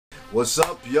What's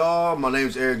up, y'all? My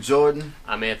name's Eric Jordan.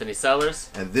 I'm Anthony Sellers.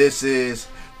 And this is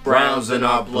Browns in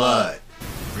Our Blood,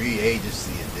 Free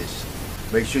Agency Edition.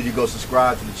 Make sure you go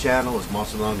subscribe to the channel. It's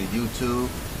Monstalung on YouTube.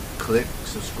 Click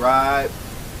subscribe.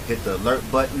 Hit the alert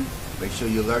button. Make sure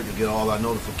you're alert to get all our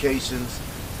notifications.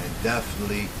 And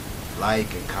definitely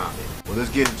like and comment. Well,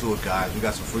 let's get into it, guys. We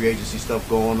got some free agency stuff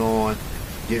going on.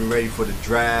 Getting ready for the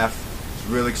draft. It's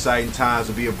real exciting times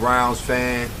to be a Browns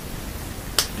fan.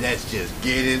 Let's just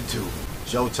get into it.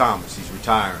 Joe Thomas, he's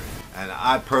retiring. And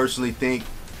I personally think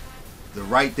the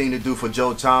right thing to do for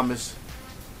Joe Thomas,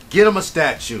 get him a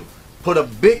statue. Put a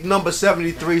big number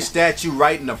 73 statue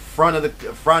right in the front of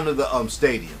the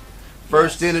stadium.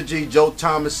 First Energy, Joe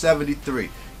Thomas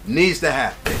 73. Needs to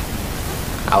happen.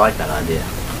 I like that idea.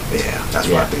 Yeah, that's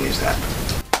what I think needs to happen.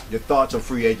 Your thoughts on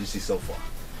free agency so far?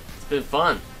 It's been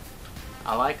fun.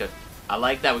 I like it. I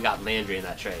like that we got Landry in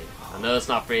that trade. I know it's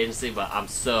not free agency, but I'm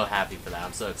so happy for that.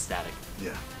 I'm so ecstatic.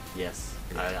 Yeah. Yes.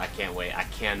 Yeah. I can't wait. I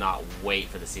cannot wait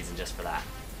for the season just for that.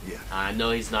 Yeah. I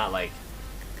know he's not like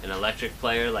an electric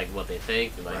player like what they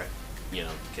think. Like, right. You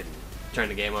know, can turn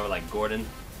the game over like Gordon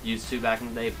used to back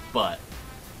in the day, but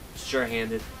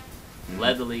sure-handed,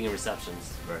 led the league in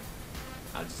receptions. Right.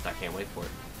 I can't wait for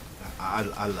it. I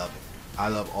love it. I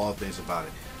love all things about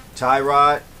it.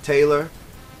 Tyrod Taylor,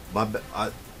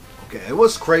 okay, and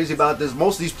what's crazy about this,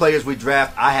 most of these players we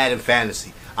draft, I had in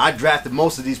fantasy. I drafted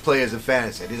most of these players in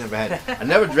fantasy. I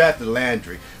never drafted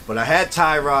Landry, but I had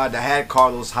Tyrod, I had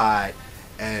Carlos Hyde,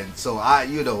 and so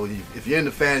if you're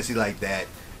into fantasy like that,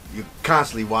 you're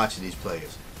constantly watching these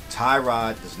players.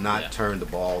 Tyrod does not turn the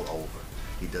ball over.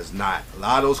 He does not. A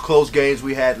lot of those close games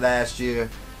we had last year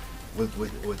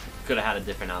could have had a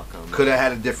different outcome. Could have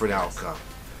had a different outcome.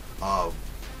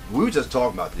 We were just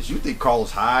talking about this. You think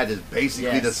Carlos Hyde is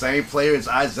basically the same player as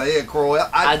Isaiah Crowell?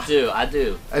 I do.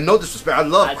 And no disrespect, I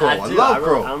love Crowell. I love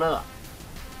Crowell. I don't know.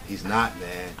 He's not,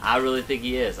 man. I really think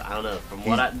he is. I don't know. From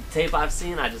what tape I've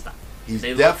seen, he's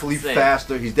definitely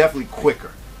faster. He's definitely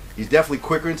quicker. He's definitely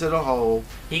quicker into the hole.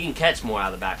 He can catch more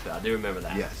out of the backfield. I do remember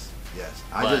that. Yes.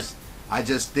 I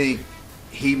just think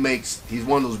he's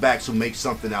one of those backs who makes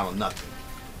something out of nothing.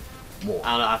 More.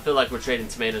 I don't know. I feel like we're trading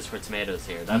tomatoes for tomatoes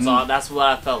here. That's all. That's what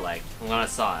I felt like when I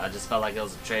saw it. I just felt like it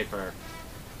was a trade for,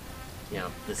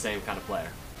 the same kind of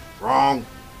player. Wrong.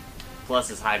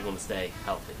 Plus, is Hyde going to stay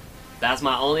healthy? That's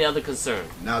my only other concern.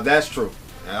 Now that's true.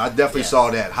 And I definitely saw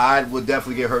that. Hyde would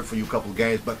definitely get hurt for you a couple of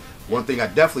games, but one thing I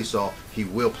definitely saw, he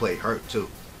will play hurt too.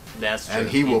 That's true. And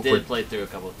he did play through a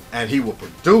couple of. And he will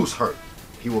produce hurt.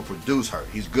 He will produce hurt.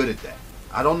 He's good at that.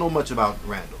 I don't know much about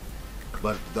Randall.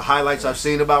 But the highlights I've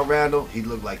seen about Randall, he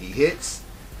looked like he hits,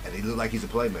 and he looked like he's a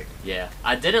playmaker. Yeah,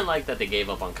 I didn't like that they gave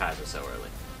up on Kizer so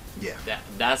early. Yeah, that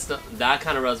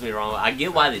kind of rubs me wrong. I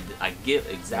get why I get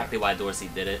exactly why Dorsey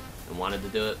did it and wanted to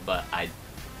do it, but I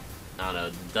don't know.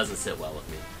 It doesn't sit well with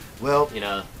me. Well, he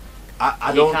kind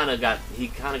of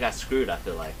got screwed. I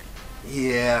feel like.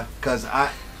 Yeah, because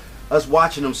us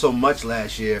watching him so much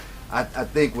last year, I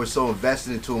think we're so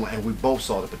invested into him, and we both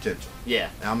saw the potential. Yeah,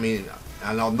 I mean.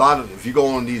 And a lot of, if you go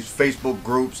on these Facebook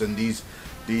groups and these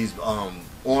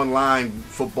online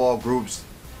football groups,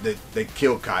 they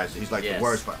kill Kizer. He's like the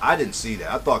worst. But I didn't see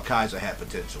that. I thought Kizer had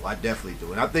potential. I definitely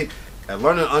do. And I think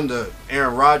learning under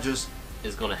Aaron Rodgers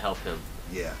is going to help him.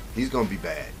 Yeah, he's going to be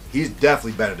bad. He's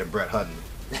definitely better than Brett Hundley.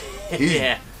 He's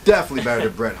definitely better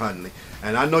than Brett Hundley.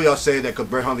 And I know y'all say that because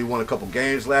Brett Hundley won a couple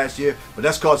games last year, but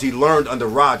that's because he learned under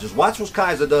Rodgers. Watch what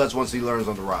Kizer does once he learns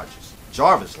under Rodgers.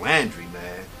 Jarvis Landry,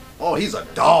 man. Oh, he's a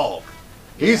dog.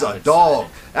 He's a dog.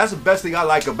 That's the best thing I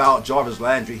like about Jarvis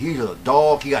Landry. He's a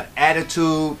dog. He got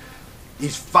attitude.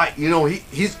 He's fight. He don't.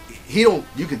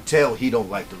 You can tell he don't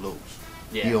like to lose.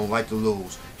 Yeah. He don't like to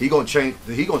lose. He gonna change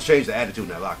the attitude in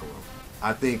that locker room.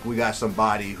 I think we got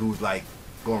somebody who's like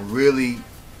gonna really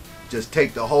just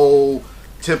take the whole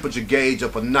temperature gauge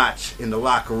up a notch in the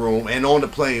locker room and on the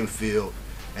playing field,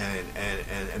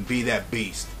 and be that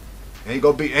beast. Ain't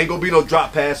gonna be no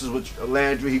drop passes with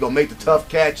Landry. He gonna make the tough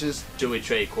catches. Should we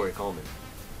trade Corey Coleman?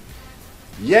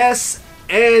 Yes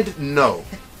and no.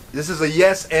 This is a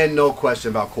yes and no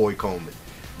question about Corey Coleman.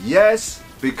 Yes,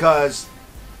 because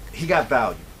he got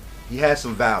value. He has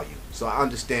some value. So I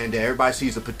understand that. Everybody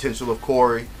sees the potential of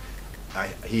Corey.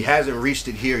 He hasn't reached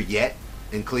it here yet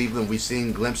in Cleveland. We've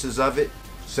seen glimpses of it.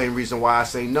 Same reason why I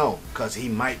say no, because he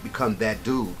might become that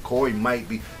dude. Corey might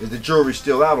be. The jury's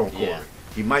still out on Corey. Yeah.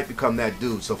 He might become that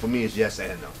dude. So for me, it's yes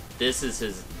and no. This is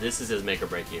his make or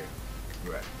break year.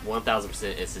 Right. 1,000%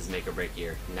 it's his make or break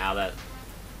year. Now that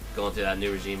going through that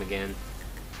new regime again,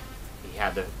 he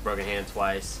had the broken hand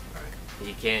twice. Right.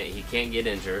 He can't get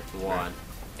injured. One,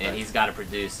 and he's got to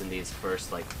produce in these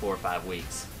first like 4 or 5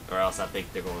 weeks, or else I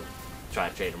think they're going to try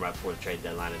to trade him right before the trade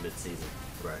deadline in mid-season.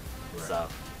 Right. So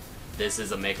this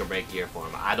is a make or break year for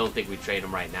him. I don't think we trade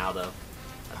him right now though.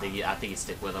 I think you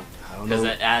stick with him because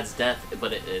it adds depth,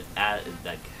 but it adds,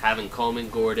 like having Coleman,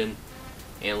 Gordon,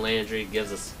 and Landry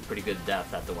gives us pretty good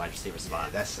depth at the wide receiver spot.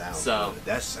 Yeah, that sounds good.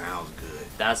 That sounds good.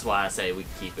 That's why I say we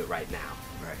keep it right now.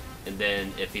 Right. And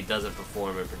then if he doesn't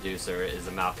perform and produce or is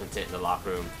a malcontent in the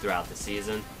locker room throughout the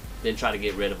season, then try to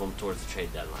get rid of him towards the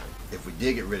trade deadline. If we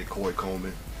did get rid of Corey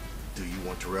Coleman, do you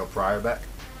want Terrell Pryor back?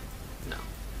 No.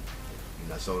 You're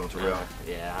not sold on Terrell?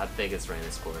 Yeah, I think it's ran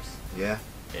its course. Yeah?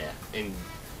 Yeah. And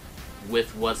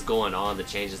with what's going on, the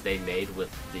changes they made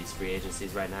with these free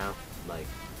agencies right now, like,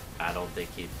 I don't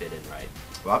think he'd fit in right.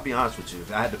 Well, I'll be honest with you.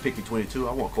 If I had to pick between the two,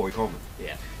 I want Corey Coleman.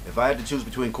 Yeah. If I had to choose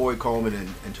between Corey Coleman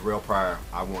and Terrell Pryor,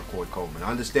 I want Corey Coleman. I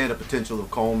understand the potential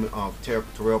of Coleman,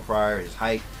 Terrell Pryor, his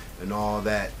height and all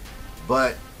that,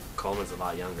 but Coleman's a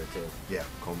lot younger too. Yeah,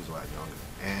 Coleman's a lot younger.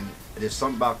 And there's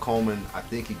something about Coleman. I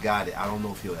think he got it. I don't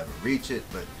know if he'll ever reach it,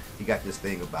 but he got this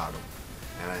thing about him.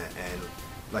 And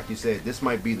like you said, this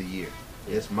might be the year.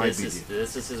 This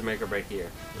is his make or break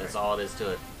year. That's all it is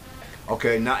to it.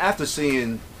 Okay, now after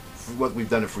seeing what we've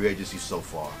done in free agency so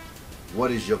far,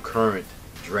 what is your current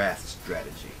draft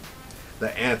strategy?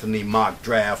 The Anthony Mock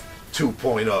Draft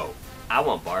 2.0. I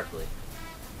want Barkley.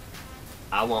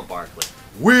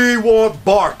 We want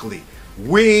Barkley.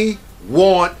 We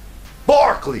want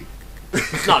Barkley.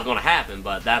 It's not going to happen,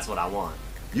 but that's what I want.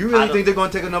 You really think they're going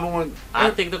to take a number one?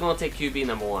 I think they're going to take QB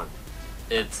number one.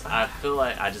 I feel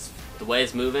like the way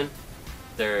it's moving,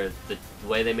 the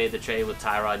way they made the trade with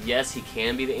Tyrod, yes, he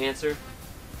can be the answer,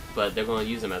 but they're going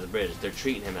to use him as a bridge. They're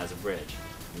treating him as a bridge,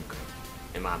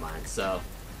 in my mind. So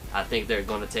I think they're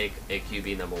going to take a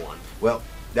QB number one. Well,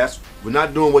 we're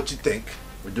not doing what you think.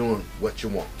 We're doing what you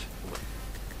want.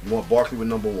 You want Barkley with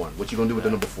number one. What you going to do with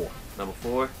the number 4? Number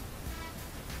 4,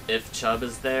 if Chubb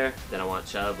is there, then I want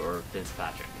Chubb or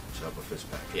Fitzpatrick. Chubb or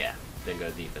Fitzpatrick. Yeah, then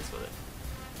go defense with it.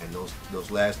 And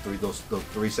those last 3, those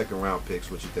 3 second-round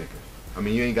picks, what you thinking? I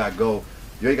mean, you ain't got to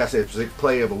say a specific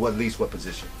player, but at least what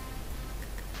position?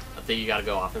 I think you got to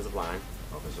go offensive line.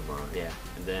 Offensive line. Yeah,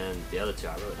 and then the other 2,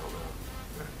 I really don't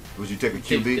know. Would you take a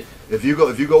QB? If you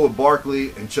go with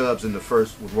Barkley and Chubbs in the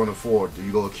first with 1 and 4, do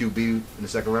you go with QB in the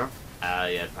second round?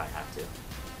 Yeah, I'd probably have to.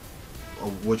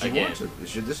 Or would you want to?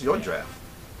 This is your draft.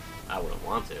 I wouldn't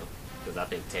want to, because I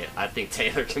think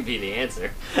Taylor can be the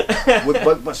answer.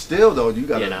 but still though, you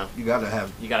gotta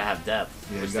have depth,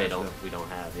 yeah, which we don't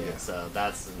have. Yeah. So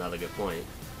that's another good point.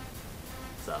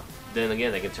 So then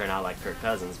again, they can turn out like Kirk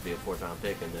Cousins, be a 4th round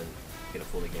pick, and then get a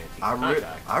fully guaranteed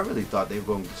contract. I really thought they were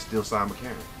going to still sign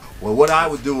McCarron. Well, what I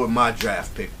would do with my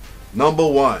draft pick, number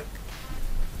 1,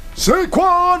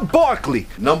 Saquon Barkley.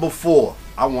 Number 4,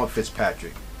 I want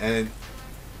Fitzpatrick. And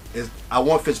I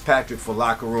want Fitzpatrick for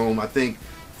locker room. I think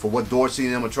for what Dorsey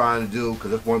and them are trying to do,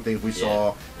 because that's one thing we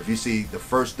saw. If you see, the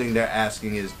first thing they're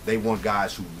asking is they want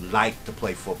guys who like to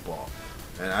play football.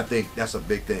 And I think that's a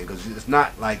big thing, because it's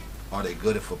not like, are they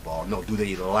good at football? No, do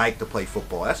they like to play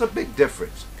football? That's a big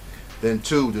difference. Then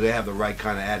 2, do they have the right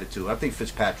kind of attitude? I think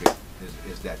Fitzpatrick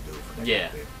is that dude for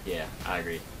that. Yeah, I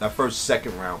agree. That first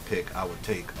 2nd round pick, I would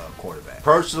take a quarterback.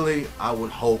 Personally, I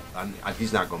would hope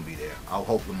he's not going to be there. I would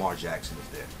hope Lamar Jackson is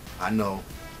there. I know.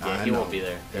 Yeah, he won't be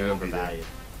there. They're overvalued.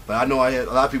 But I know a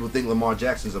lot of people think Lamar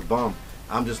Jackson's a bum.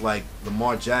 I'm just like,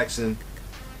 Lamar Jackson,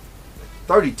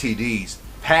 30 TDs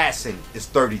passing is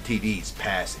 30 TDs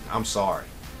passing. I'm sorry.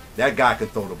 That guy can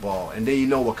throw the ball. And then you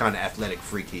know what kind of athletic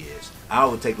freak he is. I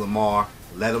would take Lamar,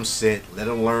 let him sit, let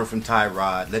him learn from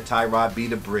Tyrod, let Tyrod be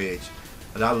the bridge.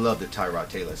 And I love that Tyrod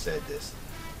Taylor said this.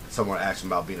 Someone asked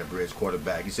him about being a bridge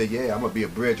quarterback. He said, "Yeah, I'm gonna be a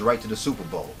bridge right to the Super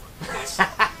Bowl."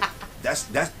 That's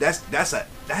the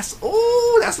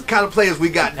kind of players we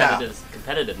got now.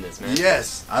 Competitiveness, man.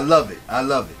 Yes, I love it.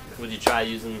 Would you try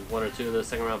using 1 or 2 of those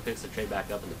 2nd round picks to trade back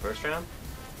up in the 1st round?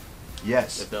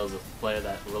 Yes. If there was a player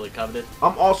that really coveted?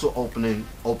 I'm also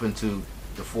open to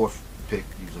the 4th pick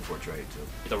using for a trade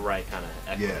too. The right kind of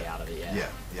equity out of it, Yeah,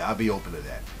 I'll be open to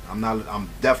that. I'm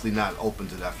definitely not open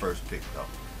to that 1st pick though.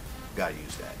 Gotta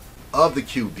use that. Of the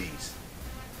QBs,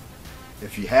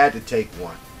 if you had to take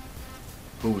one,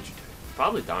 who would you take?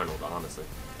 Probably Darnold, honestly.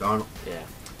 Darnold? Yeah.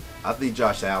 I think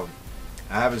Josh Allen.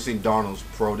 I haven't seen Darnold's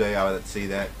pro day. I would see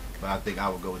that, but I think I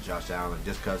would go with Josh Allen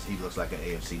just because he looks like an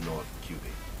AFC North QB.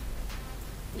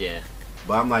 Yeah.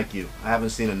 But I'm like you. I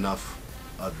haven't seen enough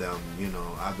of them. You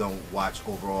know, I don't watch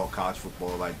overall college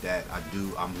football like that.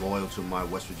 I'm loyal to my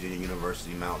West Virginia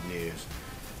University Mountaineers,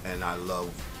 and I love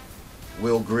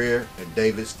Will Grier and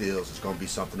David Stills. It's going to be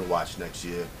something to watch next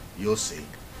year. You'll see.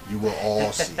 You will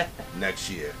all see next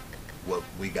year what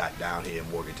we got down here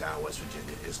in Morgantown, West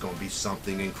Virginia. It's going to be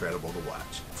something incredible to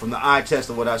watch. From the eye test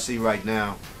of what I see right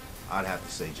now, I'd have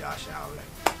to say Josh Allen.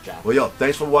 Well, yo,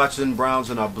 thanks for watching Browns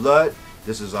in Our Blood.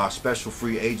 This is our special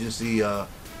free agency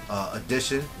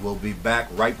edition. We'll be back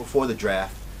right before the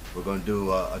draft. We're going to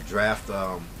do a draft,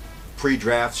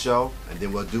 pre-draft show, and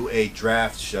then we'll do a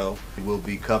draft show. We'll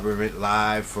be covering it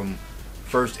live from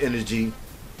First Energy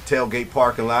tailgate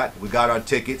parking lot. We got our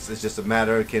tickets. It's just a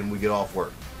matter of can we get off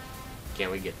work. Can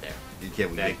we get there? Can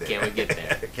we get there? Can we get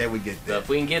there? Can we get there? So if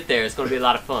we can get there, it's going to be a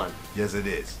lot of fun. Yes, it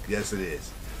is. Yes, it is.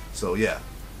 So, yeah.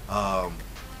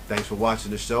 Thanks for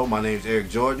watching the show. My name's Eric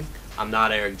Jordan. I'm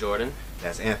not Eric Jordan.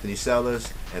 That's Anthony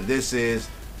Sellers. And this is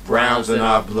Browns in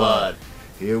Our Blood.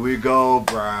 Here we go,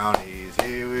 Brownies.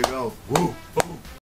 Here we go. Woo.